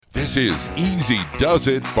This is Easy Does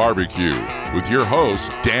It Barbecue with your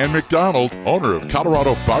host, Dan McDonald, owner of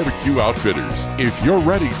Colorado Barbecue Outfitters. If you're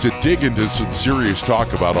ready to dig into some serious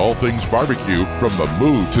talk about all things barbecue, from the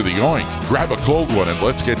moo to the oink, grab a cold one and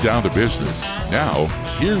let's get down to business. Now,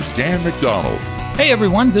 here's Dan McDonald. Hey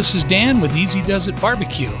everyone, this is Dan with Easy Does It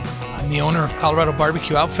Barbecue. I'm the owner of Colorado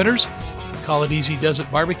Barbecue Outfitters. I call it Easy Does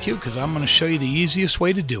It Barbecue because I'm going to show you the easiest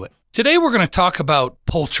way to do it. Today we're going to talk about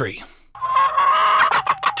poultry.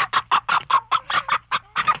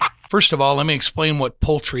 First of all, let me explain what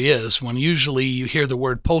poultry is. When usually you hear the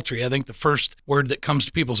word poultry, I think the first word that comes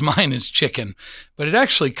to people's mind is chicken, but it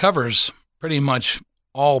actually covers pretty much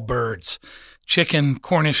all birds. Chicken,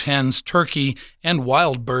 Cornish hens, turkey, and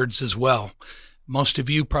wild birds as well. Most of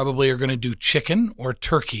you probably are going to do chicken or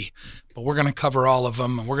turkey, but we're going to cover all of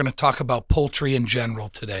them, and we're going to talk about poultry in general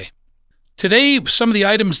today. Today, some of the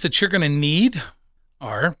items that you're going to need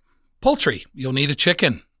are poultry. You'll need a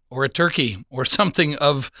chicken or a turkey or something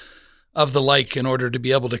of the like in order to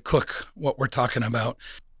be able to cook what we're talking about.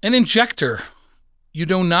 An injector. You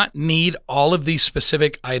do not need all of these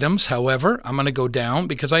specific items. However, I'm going to go down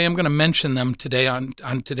because I am going to mention them today on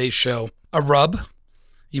today's show. A rub.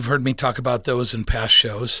 You've heard me talk about those in past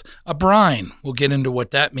shows. A brine. We'll get into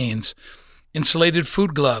what that means. Insulated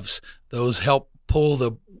food gloves. Those help pull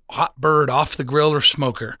the hot bird off the grill or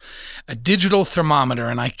smoker. A digital thermometer,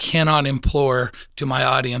 and I cannot implore to my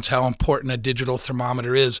audience how important a digital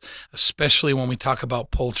thermometer is, especially when we talk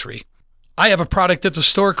about poultry. I have a product at the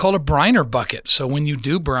store called a briner bucket, so when you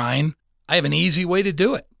do brine, I have an easy way to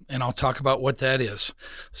do it, and I'll talk about what that is.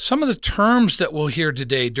 Some of the terms that we'll hear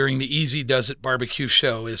today during the Easy Does It Barbecue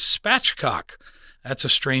show is spatchcock. That's a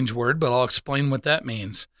strange word, but I'll explain what that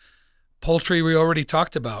means. Poultry we already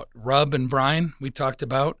talked about. Rub and brine we talked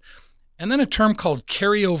about. And then a term called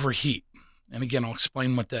carryover heat. And again, I'll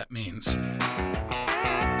explain what that means.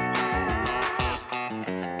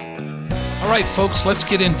 All right, folks, let's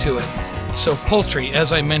get into it. So poultry,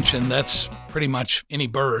 as I mentioned, that's pretty much any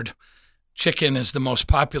bird. Chicken is the most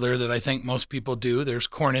popular that I think most people do. There's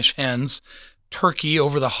Cornish hens, turkey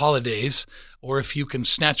over the holidays, or if you can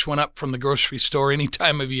snatch one up from the grocery store any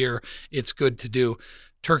time of year, it's good to do.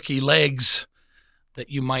 Turkey legs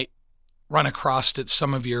that you might run across at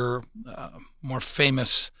some of your more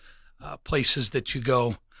famous places that you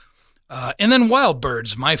go. And then wild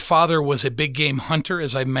birds. My father was a big game hunter,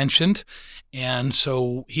 as I mentioned, and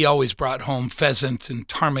so he always brought home pheasant and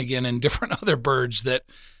ptarmigan and different other birds that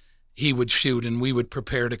he would shoot and we would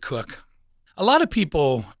prepare to cook. A lot of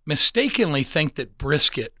people mistakenly think that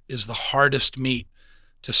brisket is the hardest meat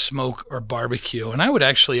to smoke or barbecue. And I would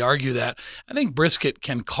actually argue that. I think brisket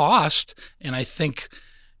can cost, and I think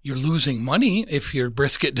you're losing money if your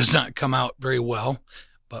brisket does not come out very well.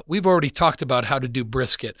 But we've already talked about how to do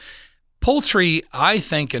brisket. Poultry, I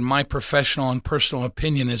think, in my professional and personal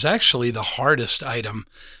opinion, is actually the hardest item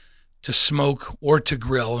to smoke or to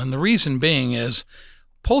grill. And the reason being is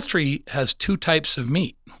poultry has two types of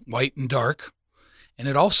meat, white and dark. And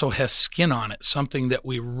it also has skin on it, something that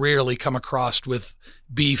we rarely come across with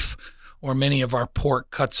beef or many of our pork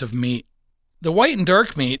cuts of meat. The white and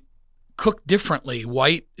dark meat cook differently.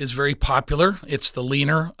 White is very popular. It's the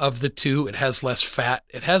leaner of the two. It has less fat.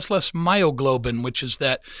 It has less myoglobin, which is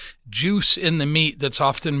that juice in the meat that's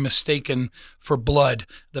often mistaken for blood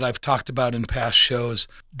that I've talked about in past shows.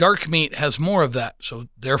 Dark meat has more of that, so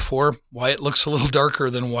therefore why it looks a little darker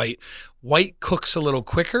than white. White cooks a little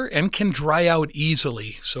quicker and can dry out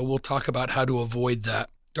easily, so we'll talk about how to avoid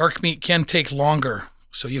that. Dark meat can take longer,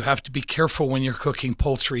 so you have to be careful when you're cooking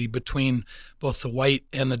poultry between both the white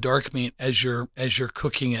and the dark meat as you're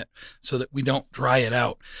cooking it so that we don't dry it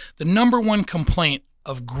out. The number one complaint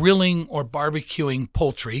of grilling or barbecuing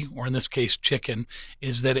poultry, or in this case chicken,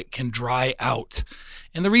 is that it can dry out.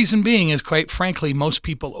 And the reason being is, quite frankly, most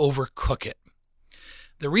people overcook it.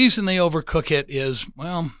 The reason they overcook it is,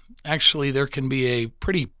 well, actually there can be a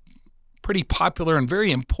pretty popular and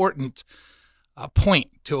very important point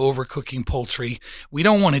to overcooking poultry. We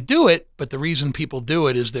don't want to do it, but the reason people do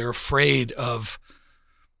it is they're afraid of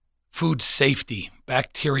food safety,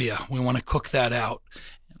 bacteria. We want to cook that out.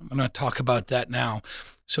 I'm going to talk about that now.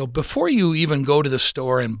 So before you even go to the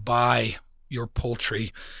store and buy your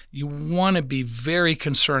poultry, you want to be very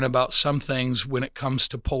concerned about some things when it comes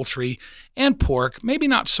to poultry and pork, maybe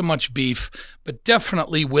not so much beef, but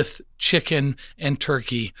definitely with chicken and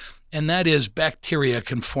turkey. And that is bacteria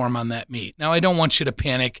can form on that meat. Now, I don't want you to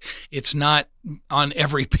panic. It's not on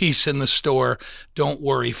every piece in the store. Don't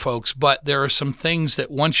worry, folks. But there are some things that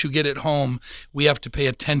once you get it home, we have to pay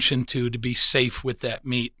attention to be safe with that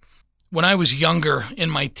meat. When I was younger, in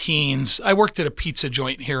my teens, I worked at a pizza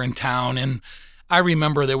joint here in town, and I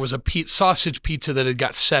remember there was a sausage pizza that had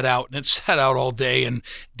got set out, and it sat out all day, and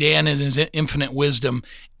Dan in his infinite wisdom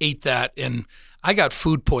ate that, and I got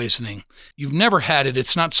food poisoning. You've never had it.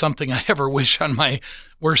 It's not something I'd ever wish on my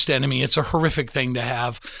worst enemy. It's a horrific thing to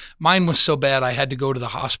have. Mine was so bad I had to go to the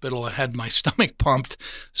hospital. I had my stomach pumped.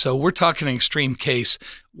 So we're talking an extreme case.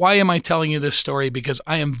 Why am I telling you this story? Because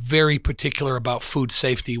I am very particular about food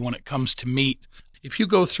safety when it comes to meat. If you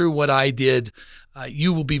go through what I did,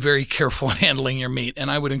 you will be very careful in handling your meat.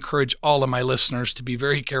 And I would encourage all of my listeners to be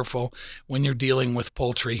very careful when you're dealing with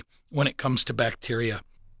poultry when it comes to bacteria.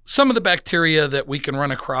 Some of the bacteria that we can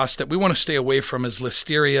run across that we want to stay away from is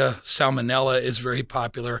Listeria. Salmonella is very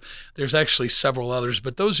popular. There's actually several others,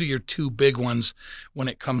 but those are your two big ones when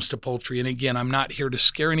it comes to poultry. And again, I'm not here to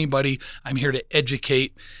scare anybody. I'm here to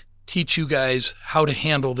educate, teach you guys how to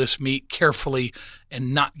handle this meat carefully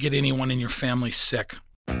and not get anyone in your family sick.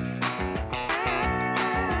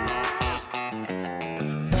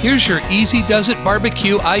 Here's your Easy Does It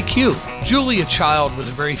Barbecue IQ. Julia Child was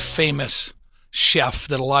a very famous chef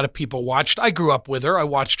that a lot of people watched. I grew up with her. I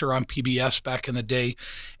watched her on PBS back in the day.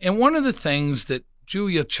 And one of the things that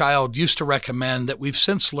Julia Child used to recommend that we've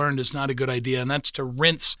since learned is not a good idea, and that's to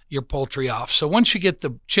rinse your poultry off. So once you get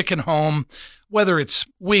the chicken home, whether it's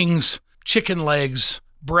wings, chicken legs,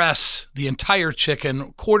 breasts, the entire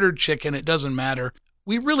chicken, quartered chicken, it doesn't matter.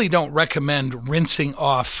 We really don't recommend rinsing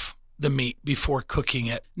off the meat before cooking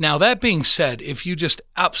it. Now, that being said, if you just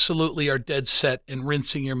absolutely are dead set in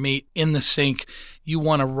rinsing your meat in the sink, you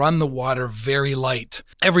want to run the water very light.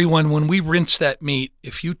 Everyone, when we rinse that meat,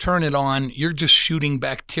 if you turn it on, you're just shooting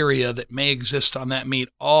bacteria that may exist on that meat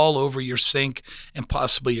all over your sink and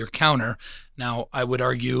possibly your counter. Now, I would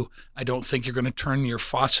argue, I don't think you're going to turn your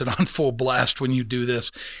faucet on full blast when you do this.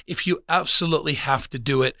 If you absolutely have to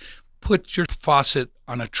do it, put your faucet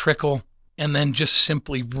on a trickle and then just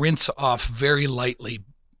simply rinse off very lightly.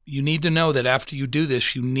 You need to know that after you do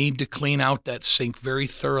this, you need to clean out that sink very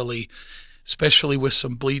thoroughly, especially with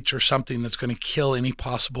some bleach or something that's going to kill any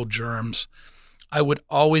possible germs. I would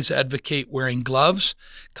always advocate wearing gloves.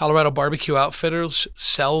 Colorado Barbecue Outfitters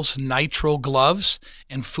sells nitrile gloves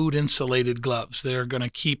and food insulated gloves. They're going to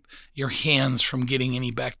keep your hands from getting any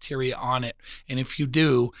bacteria on it. And if you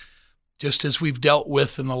do, just as we've dealt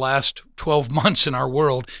with in the last 12 months in our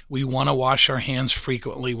world, we want to wash our hands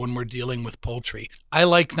frequently when we're dealing with poultry. I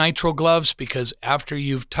like nitrile gloves because after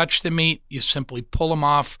you've touched the meat, you simply pull them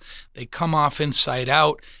off. They come off inside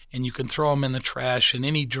out, and you can throw them in the trash, and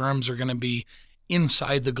any germs are going to be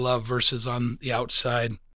inside the glove versus on the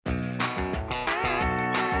outside.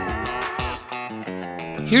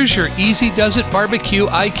 Here's your Easy Does It Barbecue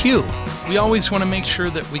IQ. We always want to make sure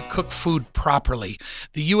that we cook food properly.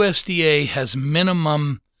 The USDA has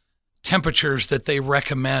minimum temperatures that they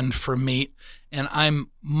recommend for meat, and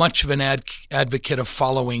I'm much of an advocate of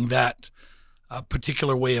following that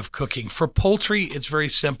particular way of cooking. For poultry, it's very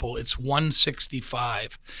simple. It's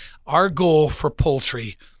 165. Our goal for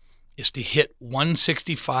poultry is to hit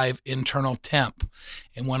 165 internal temp.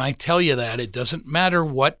 And when I tell you that, it doesn't matter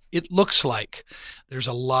what it looks like. There's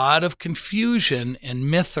a lot of confusion and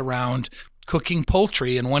myth around cooking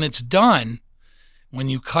poultry. And when it's done, when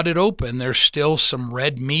you cut it open, there's still some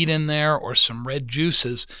red meat in there or some red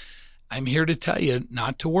juices. I'm here to tell you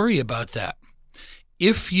not to worry about that.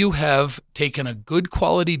 If you have taken a good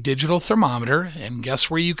quality digital thermometer, and guess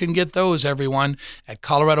where you can get those, everyone? At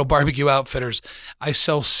Colorado Barbecue Outfitters. I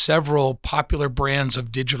sell several popular brands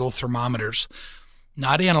of digital thermometers.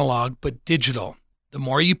 Not analog, but digital. The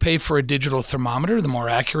more you pay for a digital thermometer, the more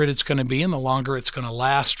accurate it's going to be and the longer it's going to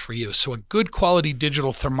last for you. So a good quality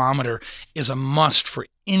digital thermometer is a must for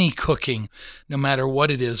any cooking, no matter what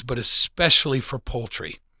it is, but especially for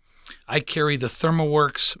poultry. I carry the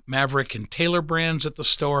ThermoWorks, Maverick, and Taylor brands at the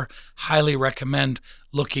store. Highly recommend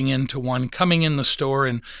looking into one, coming in the store,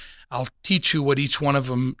 and I'll teach you what each one of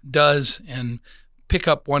them does and pick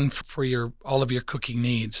up one for all of your cooking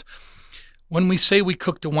needs. When we say we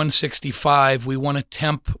cook to 165, we want to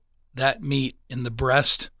temp that meat in the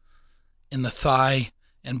breast, in the thigh,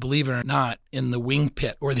 and believe it or not, in the wing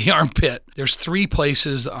pit or the armpit. There's 3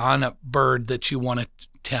 places on a bird that you want to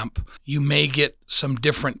temp. You may get some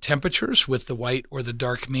different temperatures with the white or the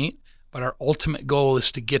dark meat, but our ultimate goal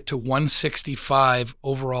is to get to 165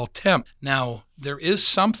 overall temp. Now, there is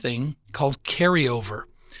something called carryover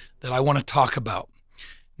that I want to talk about.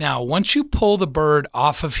 Now, once you pull the bird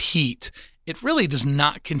off of heat, it really does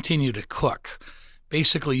not continue to cook.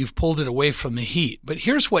 Basically, you've pulled it away from the heat. But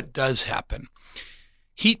here's what does happen.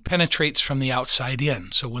 Heat penetrates from the outside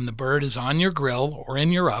in. So when the bird is on your grill or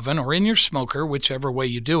in your oven or in your smoker, whichever way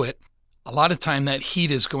you do it, a lot of time that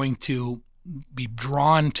heat is going to be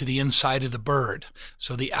drawn to the inside of the bird.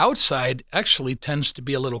 So the outside actually tends to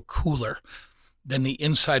be a little cooler than the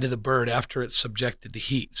inside of the bird after it's subjected to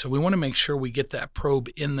heat. So we want to make sure we get that probe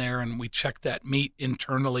in there and we check that meat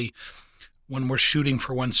internally when we're shooting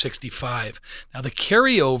for 165. Now the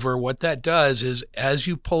carryover, what that does is as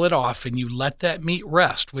you pull it off and you let that meat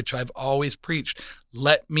rest, which I've always preached,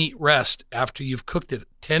 let meat rest after you've cooked it.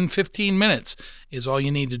 10, 15 minutes is all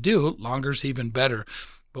you need to do. Longer's even better.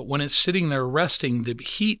 But when it's sitting there resting, the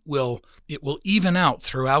heat will even out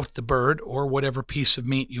throughout the bird or whatever piece of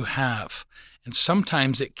meat you have. And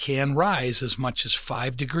sometimes it can rise as much as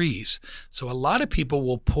 5 degrees. So a lot of people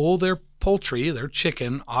will pull their poultry, their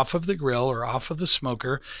chicken, off of the grill or off of the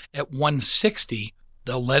smoker at 160.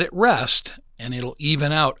 They'll let it rest and it'll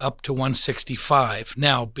even out up to 165.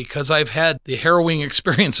 Now, because I've had the harrowing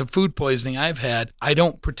experience of food poisoning I've had, I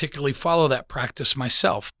don't particularly follow that practice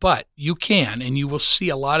myself. But you can, and you will see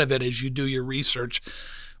a lot of it as you do your research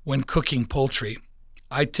when cooking poultry.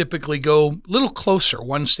 I typically go a little closer,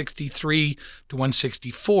 163 to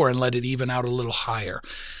 164, and let it even out a little higher.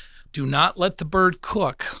 Do not let the bird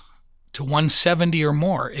cook to 170 or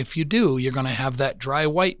more. If you do, you're going to have that dry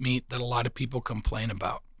white meat that a lot of people complain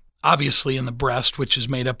about. Obviously in the breast, which is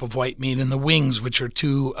made up of white meat, and the wings, which are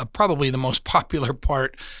probably the most popular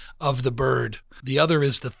part of the bird. The other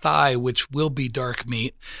is the thigh, which will be dark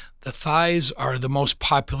meat. The thighs are the most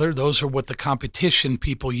popular. Those are what the competition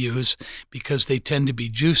people use because they tend to be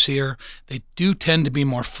juicier. They do tend to be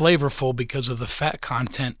more flavorful because of the fat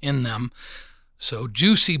content in them. So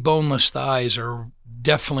juicy boneless thighs are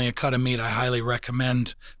definitely a cut of meat I highly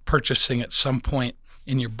recommend purchasing at some point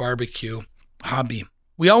in your barbecue hobby.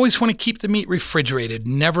 We always want to keep the meat refrigerated.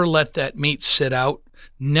 Never let that meat sit out.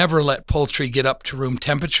 Never let poultry get up to room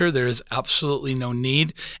temperature. There is absolutely no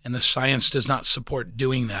need, and the science does not support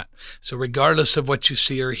doing that. So regardless of what you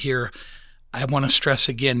see or hear, I want to stress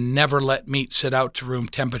again, never let meat sit out to room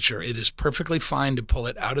temperature. It is perfectly fine to pull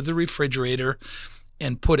it out of the refrigerator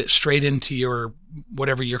and put it straight into your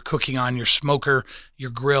whatever you're cooking on, your smoker,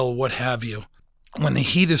 your grill, what have you. When the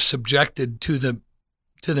heat is subjected to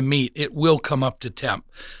the meat, it will come up to temp.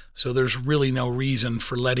 So there's really no reason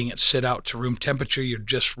for letting it sit out to room temperature. You're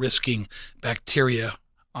just risking bacteria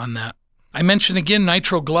on that. I mentioned again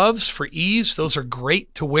nitrile gloves for ease. Those are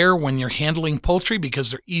great to wear when you're handling poultry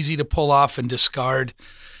because they're easy to pull off and discard,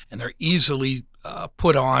 and they're easily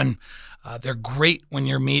put on. They're great when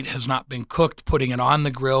your meat has not been cooked, putting it on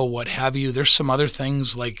the grill, what have you. There's some other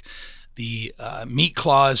things like the meat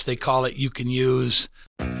claws, they call it, you can use.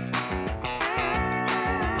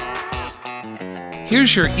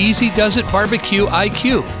 Here's your Easy Does It Barbecue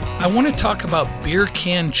IQ. I want to talk about beer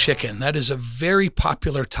can chicken. That is a very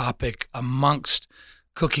popular topic amongst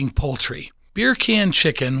cooking poultry. Beer can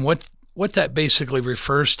chicken, what that basically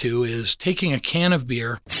refers to is taking a can of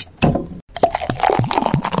beer,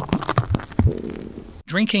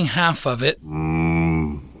 drinking half of it.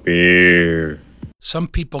 Beer. Some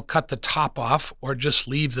people cut the top off or just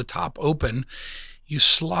leave the top open. You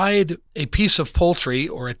slide a piece of poultry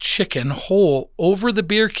or a chicken whole over the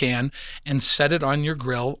beer can and set it on your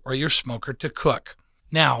grill or your smoker to cook.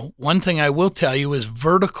 Now, one thing I will tell you is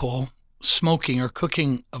vertical smoking or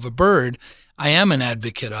cooking of a bird, I am an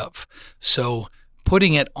advocate of. So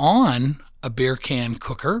putting it on a beer can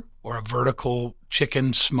cooker or a vertical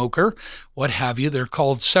chicken smoker, what have you, they're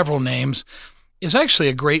called several names, is actually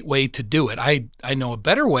a great way to do it. I know a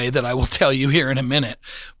better way that I will tell you here in a minute,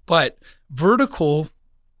 but vertical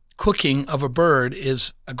cooking of a bird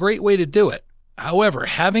is a great way to do it. However,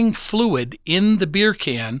 having fluid in the beer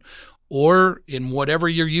can or in whatever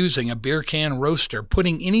you're using, a beer can roaster,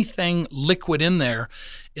 putting anything liquid in there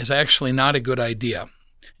is actually not a good idea.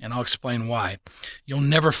 And I'll explain why. You'll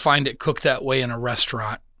never find it cooked that way in a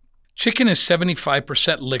restaurant. Chicken is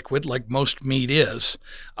 75% liquid, like most meat is.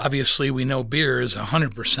 Obviously, we know beer is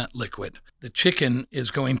 100% liquid. The chicken is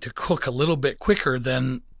going to cook a little bit quicker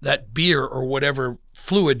than that beer or whatever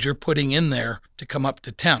fluid you're putting in there to come up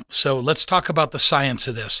to temp. So let's talk about the science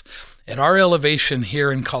of this. At our elevation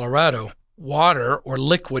here in Colorado, water or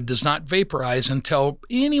liquid does not vaporize until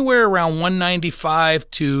anywhere around 195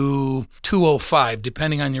 to 205,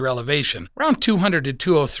 depending on your elevation. Around 200 to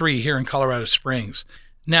 203 here in Colorado Springs.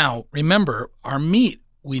 Now, remember, our meat,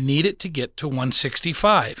 we need it to get to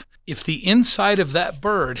 165. If the inside of that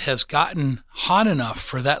bird has gotten hot enough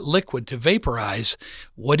for that liquid to vaporize,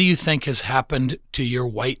 what do you think has happened to your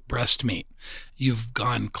white breast meat? You've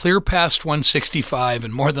gone clear past 165,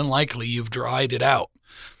 and more than likely you've dried it out.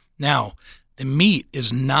 Now, the meat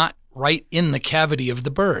is not right in the cavity of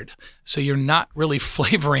the bird, so you're not really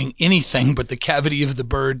flavoring anything but the cavity of the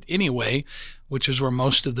bird anyway which is where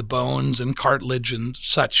most of the bones and cartilage and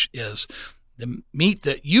such is. The meat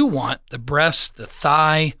that you want, the breast, the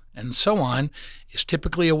thigh, and so on, is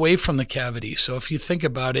typically away from the cavity. So if you think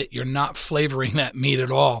about it, you're not flavoring that meat at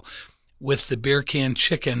all with the beer can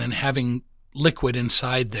chicken and having liquid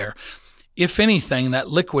inside there. If anything, that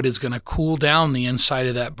liquid is going to cool down the inside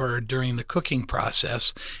of that bird during the cooking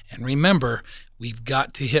process. And remember, we've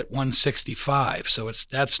got to hit 165, so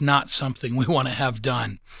that's not something we want to have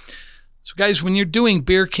done. So guys, when you're doing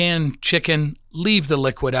beer can chicken, leave the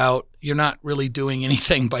liquid out. You're not really doing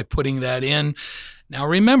anything by putting that in. Now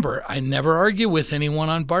remember, I never argue with anyone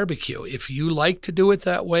on barbecue. If you like to do it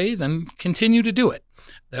that way, then continue to do it.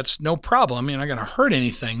 That's no problem. You're not going to hurt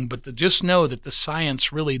anything, but just know that the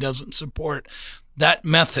science really doesn't support that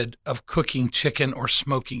method of cooking chicken or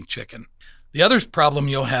smoking chicken. The other problem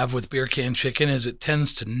you'll have with beer can chicken is it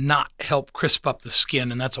tends to not help crisp up the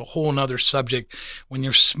skin, and that's a whole nother subject. When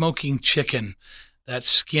you're smoking chicken, that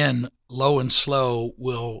skin, low and slow,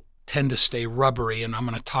 will tend to stay rubbery, and I'm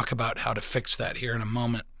going to talk about how to fix that here in a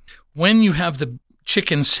moment. When you have the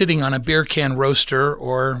chicken sitting on a beer can roaster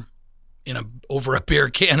or over a beer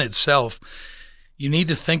can itself, you need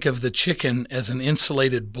to think of the chicken as an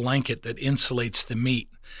insulated blanket that insulates the meat.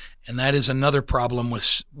 And that is another problem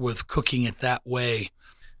with cooking it that way.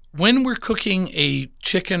 When we're cooking a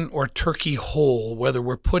chicken or turkey whole, whether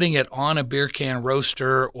we're putting it on a beer can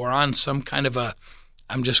roaster or on some kind of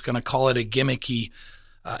I'm just going to call it a gimmicky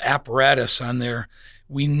apparatus on there,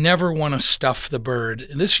 we never want to stuff the bird.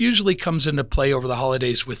 And this usually comes into play over the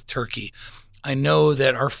holidays with turkey. I know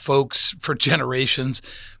that our folks for generations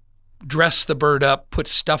dressed the bird up, put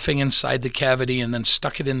stuffing inside the cavity, and then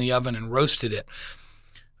stuck it in the oven and roasted it.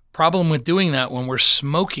 Problem with doing that when we're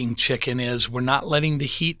smoking chicken is we're not letting the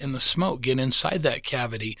heat and the smoke get inside that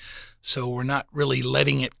cavity. So we're not really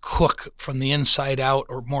letting it cook from the inside out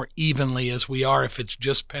or more evenly as we are if it's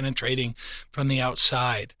just penetrating from the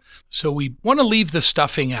outside. So we want to leave the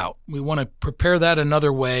stuffing out. We want to prepare that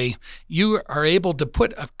another way. You are able to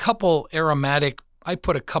put a couple I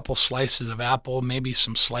put a couple slices of apple, maybe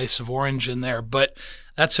some slice of orange in there, but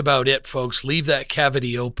that's about it, folks. Leave that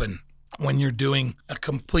cavity open when you're doing a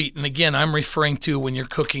complete, and again, I'm referring to when you're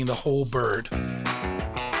cooking the whole bird.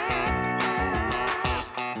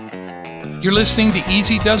 You're listening to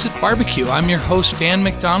Easy Does It Barbecue. I'm your host, Dan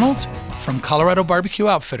McDonald from Colorado Barbecue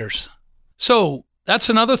Outfitters. So that's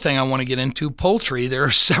another thing I want to get into, poultry. There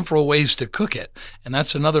are several ways to cook it, and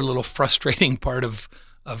that's another little frustrating part of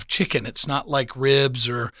chicken. It's not like ribs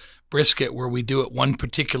or brisket where we do it one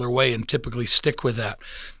particular way and typically stick with that.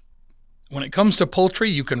 When it comes to poultry,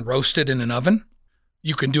 you can roast it in an oven.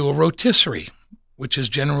 You can do a rotisserie, which is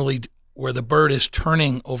generally where the bird is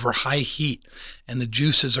turning over high heat and the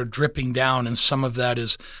juices are dripping down, and some of that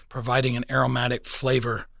is providing an aromatic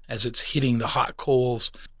flavor as it's hitting the hot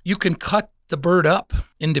coals. You can cut the bird up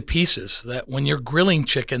into pieces. That when you're grilling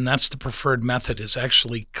chicken, that's the preferred method, is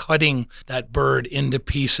actually cutting that bird into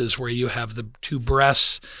pieces where you have the two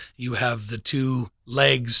breasts, you have the two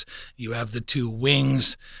legs, you have the two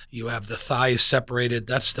wings, you have the thighs separated.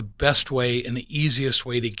 That's the best way and the easiest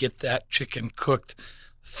way to get that chicken cooked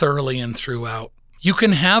thoroughly and throughout. You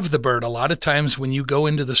can have the bird. A lot of times when you go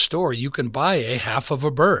into the store, you can buy a half of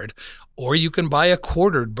a bird or you can buy a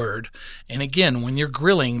quartered bird. And again, when you're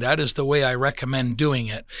grilling, that is the way I recommend doing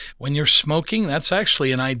it. When you're smoking, that's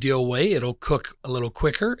actually an ideal way. It'll cook a little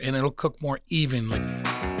quicker and it'll cook more evenly.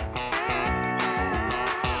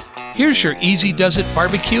 Here's your Easy Does It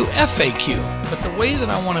Barbecue FAQ. But the way that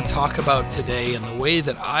I want to talk about today and the way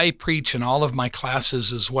that I preach in all of my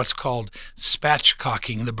classes is what's called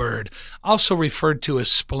spatchcocking the bird, also referred to as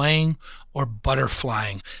splaying or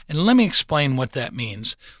butterflying. And let me explain what that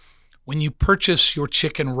means. When you purchase your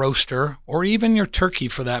chicken roaster, or even your turkey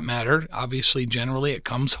for that matter, obviously generally it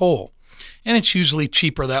comes whole. And it's usually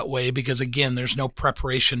cheaper that way because, again, there's no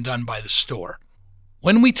preparation done by the store.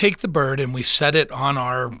 When we take the bird and we set it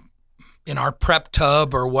on in our prep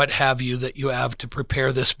tub or what have you that you have to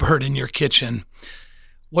prepare this bird in your kitchen,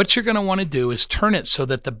 what you're going to want to do is turn it so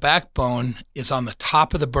that the backbone is on the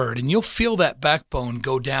top of the bird, and you'll feel that backbone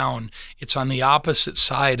go down. It's on the opposite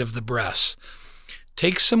side of the breast.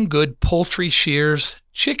 Take some good poultry shears.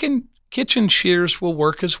 Kitchen shears will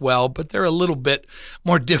work as well, but they're a little bit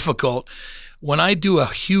more difficult. When I do a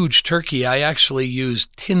huge turkey, I actually use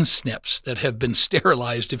tin snips that have been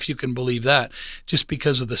sterilized, if you can believe that, just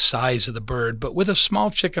because of the size of the bird. But with a small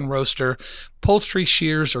chicken roaster, poultry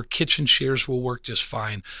shears or kitchen shears will work just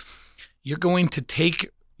fine. You're going to take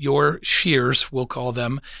your shears, we'll call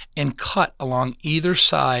them, and cut along either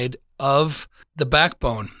side of the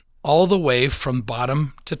backbone, all the way from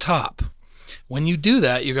bottom to top. When you do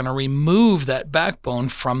that, you're going to remove that backbone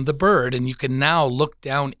from the bird, and you can now look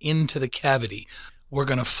down into the cavity. We're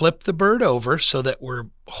going to flip the bird over so that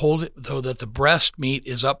the breast meat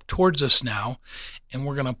is up towards us now, and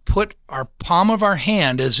we're going to put our palm of our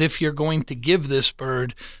hand as if you're going to give this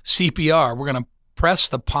bird CPR. We're going to press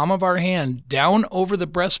the palm of our hand down over the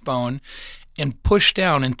breastbone and push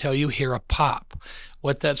down until you hear a pop.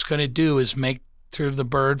 What that's going to do is make the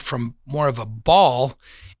bird from more of a ball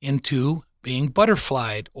into being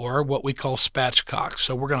butterflied, or what we call spatchcock.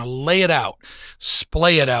 So we're going to lay it out,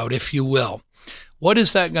 splay it out, if you will. What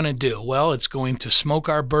is that going to do? Well, it's going to smoke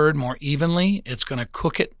our bird more evenly. It's going to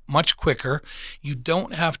cook it much quicker. You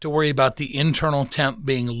don't have to worry about the internal temp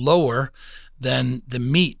being lower than the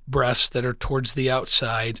meat breasts that are towards the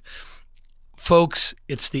outside. Folks,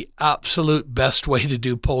 it's the absolute best way to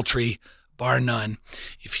do poultry, bar none.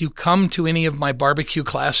 If you come to any of my barbecue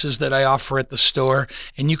classes that I offer at the store,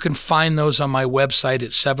 and you can find those on my website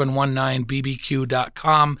at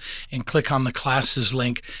 719bbq.com and click on the classes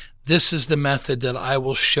link, this is the method that I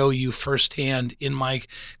will show you firsthand in my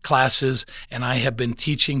classes, and I have been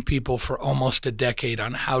teaching people for almost a decade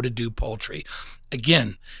on how to do poultry.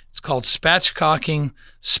 Again, it's called spatchcocking,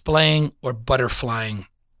 splaying, or butterflying.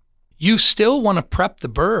 You still want to prep the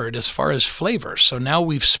bird as far as flavor. So now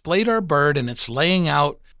we've splayed our bird and it's laying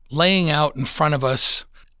out in front of us.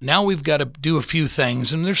 Now we've got to do a few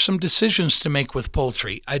things, and there's some decisions to make with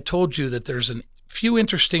poultry. I told you that there's a few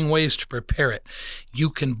interesting ways to prepare it. You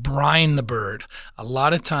can brine the bird. A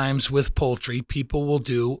lot of times with poultry, people will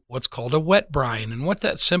do what's called a wet brine. And what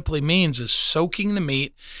that simply means is soaking the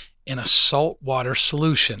meat in a salt water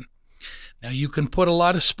solution. Now, you can put a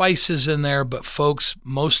lot of spices in there, but folks,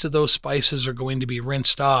 most of those spices are going to be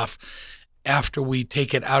rinsed off after we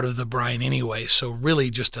take it out of the brine anyway. So really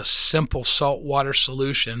just a simple salt water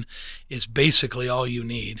solution is basically all you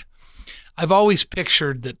need. I've always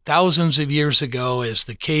pictured that thousands of years ago, as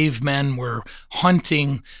the cavemen were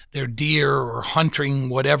hunting their deer or hunting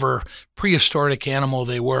whatever prehistoric animal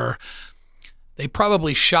they were, they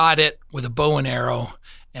probably shot it with a bow and arrow.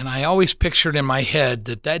 And I always pictured in my head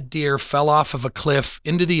that deer fell off of a cliff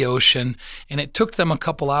into the ocean, and it took them a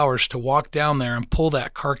couple hours to walk down there and pull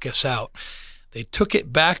that carcass out. They took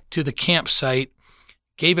it back to the campsite,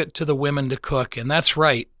 gave it to the women to cook, and that's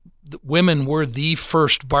right. The women were the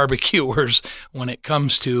first barbecuers when it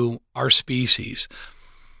comes to our species.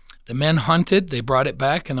 The men hunted, they brought it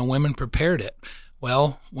back, and the women prepared it.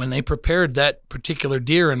 Well, when they prepared that particular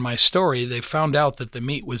deer in my story, they found out that the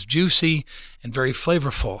meat was juicy and very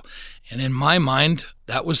flavorful. And in my mind,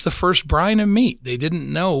 that was the first brine of meat. They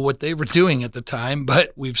didn't know what they were doing at the time,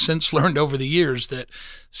 but we've since learned over the years that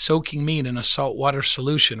soaking meat in a saltwater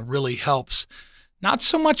solution really helps. Not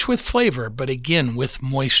so much with flavor, but again, with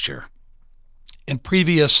moisture. In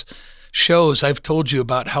previous shows, I've told you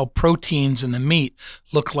about how proteins in the meat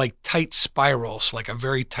look like tight spirals, like a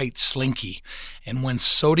very tight slinky. And when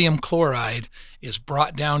sodium chloride is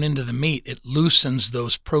brought down into the meat, it loosens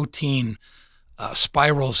those protein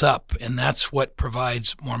spirals up, and that's what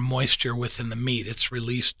provides more moisture within the meat. It's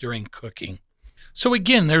released during cooking. So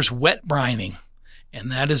again, there's wet brining,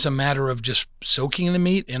 and that is a matter of just soaking the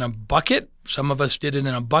meat in a bucket. Some of us did it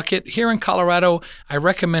in a bucket. Here in Colorado, I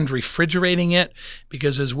recommend refrigerating it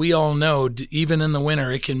because, as we all know, even in the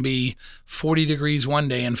winter, it can be 40 degrees one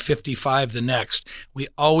day and 55 the next. We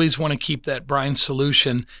always want to keep that brine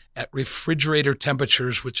solution at refrigerator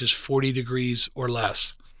temperatures, which is 40 degrees or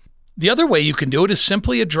less. The other way you can do it is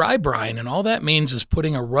simply a dry brine, and all that means is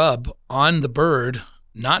putting a rub on the bird,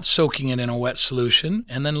 not soaking it in a wet solution,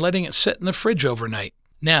 and then letting it sit in the fridge overnight.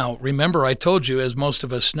 Now, remember I told you, as most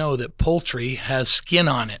of us know, that poultry has skin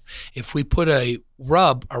on it. If we put a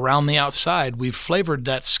rub around the outside, we've flavored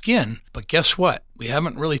that skin. But guess what? We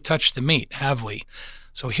haven't really touched the meat, have we?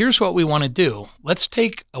 So here's what we want to do. Let's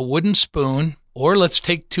take a wooden spoon, or let's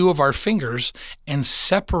take two of our fingers and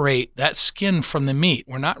separate that skin from the meat.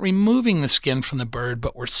 We're not removing the skin from the bird,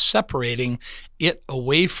 but we're separating it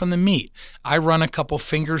away from the meat. I run a couple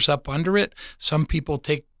fingers up under it. Some people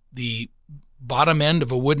take the bottom end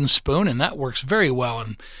of a wooden spoon, and that works very well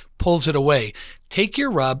and pulls it away. Take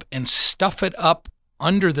your rub and stuff it up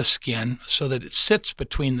under the skin so that it sits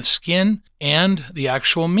between the skin and the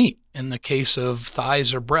actual meat. In the case of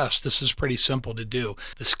thighs or breasts, this is pretty simple to do.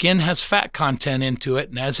 The skin has fat content into it,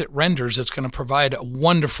 and as it renders, it's going to provide a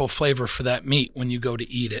wonderful flavor for that meat when you go to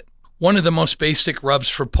eat it. One of the most basic rubs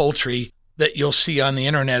for poultry that you'll see on the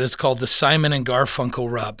internet is called the Simon & Garfunkel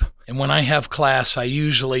rub. And when I have class, I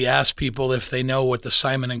usually ask people if they know what the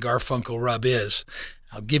Simon & Garfunkel rub is.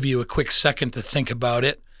 I'll give you a quick second to think about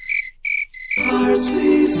it.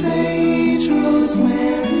 Parsley, sage,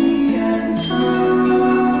 rosemary, and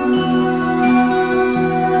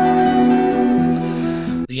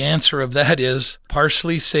The answer of that is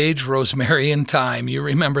parsley, sage, rosemary, and thyme. You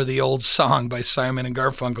remember the old song by Simon and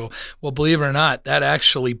Garfunkel. Well, believe it or not,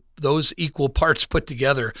 those equal parts put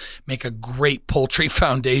together make a great poultry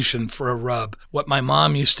foundation for a rub. What my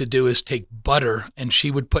mom used to do is take butter, and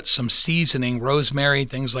she would put some seasoning, rosemary,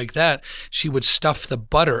 things like that. She would stuff the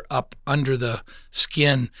butter up under the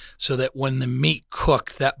skin so that when the meat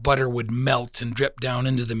cooked, that butter would melt and drip down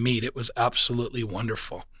into the meat. It was absolutely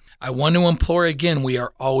wonderful. I want to implore again, we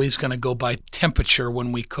are always going to go by temperature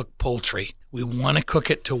when we cook poultry. We want to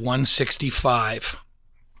cook it to 165.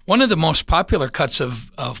 One of the most popular cuts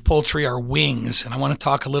of poultry are wings, and I want to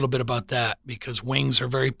talk a little bit about that because wings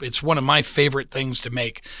it's one of my favorite things to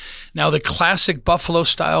make. Now, the classic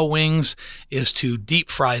buffalo-style wings is to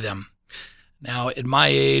deep fry them. Now, at my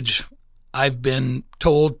age, I've been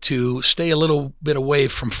told to stay a little bit away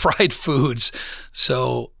from fried foods,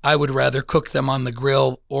 so I would rather cook them on the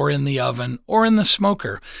grill or in the oven or in the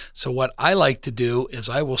smoker. So what I like to do is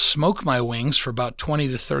I will smoke my wings for about 20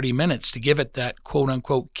 to 30 minutes to give it that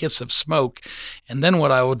quote-unquote kiss of smoke, and then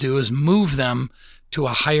what I will do is move them to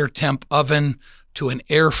a higher temp oven, to an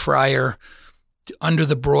air fryer, under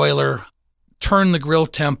the broiler, turn the grill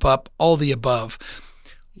temp up, all the above.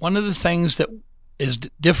 One of the things that is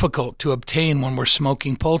difficult to obtain when we're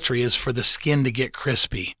smoking poultry is for the skin to get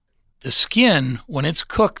crispy. The skin, when it's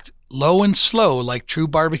cooked low and slow like true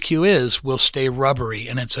barbecue is, will stay rubbery,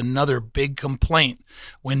 and it's another big complaint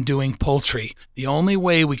when doing poultry. The only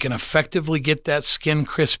way we can effectively get that skin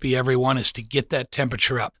crispy, everyone, is to get that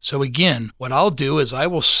temperature up. So again, what I'll do is I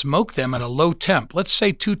will smoke them at a low temp, let's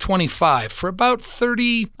say 225, for about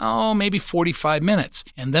maybe 45 minutes.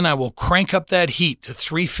 And then I will crank up that heat to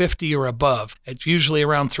 350 or above. It's usually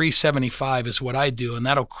around 375 is what I do, and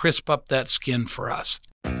that'll crisp up that skin for us.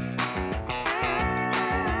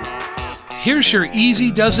 Here's your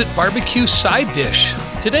easy does it barbecue side dish.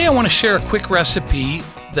 Today I want to share a quick recipe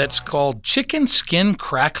that's called chicken skin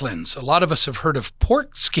cracklins. A lot of us have heard of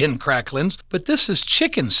pork skin cracklins, but this is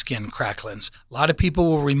chicken skin cracklins. A lot of people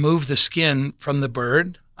will remove the skin from the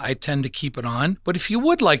bird. I tend to keep it on. But if you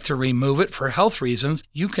would like to remove it for health reasons,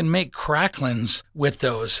 you can make cracklins with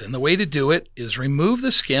those. And the way to do it is remove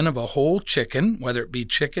the skin of a whole chicken, whether it be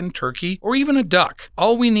chicken, turkey, or even a duck.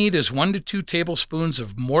 All we need is 1 to 2 tablespoons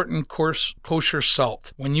of Morton kosher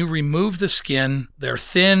salt. When you remove the skin, they're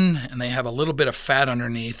thin and they have a little bit of fat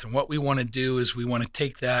underneath. And what we want to do is we want to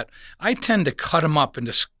take that. I tend to cut them up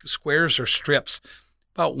into squares or strips,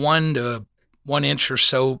 about 1 to 1 inch or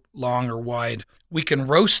so long or wide. We can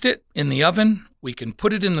roast it in the oven. We can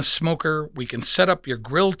put it in the smoker. We can set up your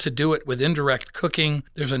grill to do it with indirect cooking.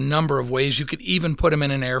 There's a number of ways. You could even put them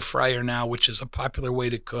in an air fryer now, which is a popular way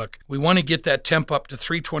to cook. We want to get that temp up to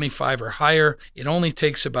 325 or higher. It only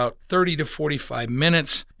takes about 30 to 45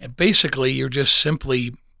 minutes. And basically, you're just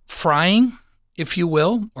simply frying, if you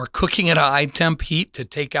will, or cooking at a high temp heat to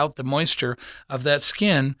take out the moisture of that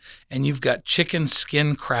skin, and you've got chicken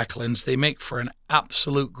skin cracklins. They make for an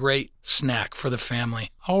absolute great snack for the family.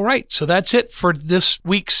 All right, so that's it for this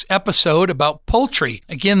week's episode about poultry.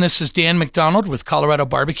 Again, this is Dan McDonald with Colorado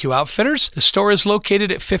Barbecue Outfitters. The store is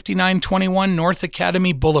located at 5921 North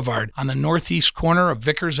Academy Boulevard on the northeast corner of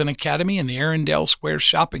Vickers and Academy in the Arundel Square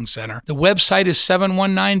Shopping Center. The website is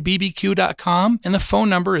 719bbq.com and the phone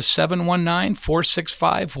number is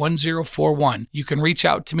 719-465-1041. You can reach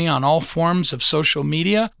out to me on all forms of social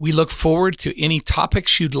media. We look forward to any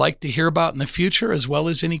topics you'd like to hear about in the future, as well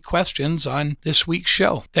as any questions on this week's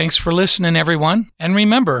show. Thanks for listening, everyone. And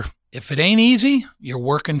remember, if it ain't easy, you're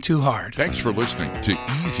working too hard. Thanks for listening to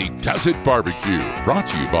Easy Does It Barbecue, brought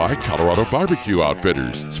to you by Colorado Barbecue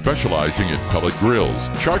Outfitters, specializing in pellet grills,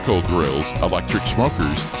 charcoal grills, electric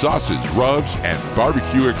smokers, sausage, rubs, and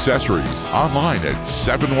barbecue accessories. Online at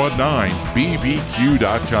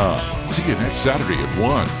 719bbq.com. See you next Saturday at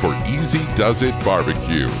 1 for Easy Does It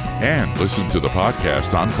Barbecue. And listen to the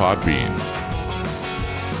podcast on Podbean.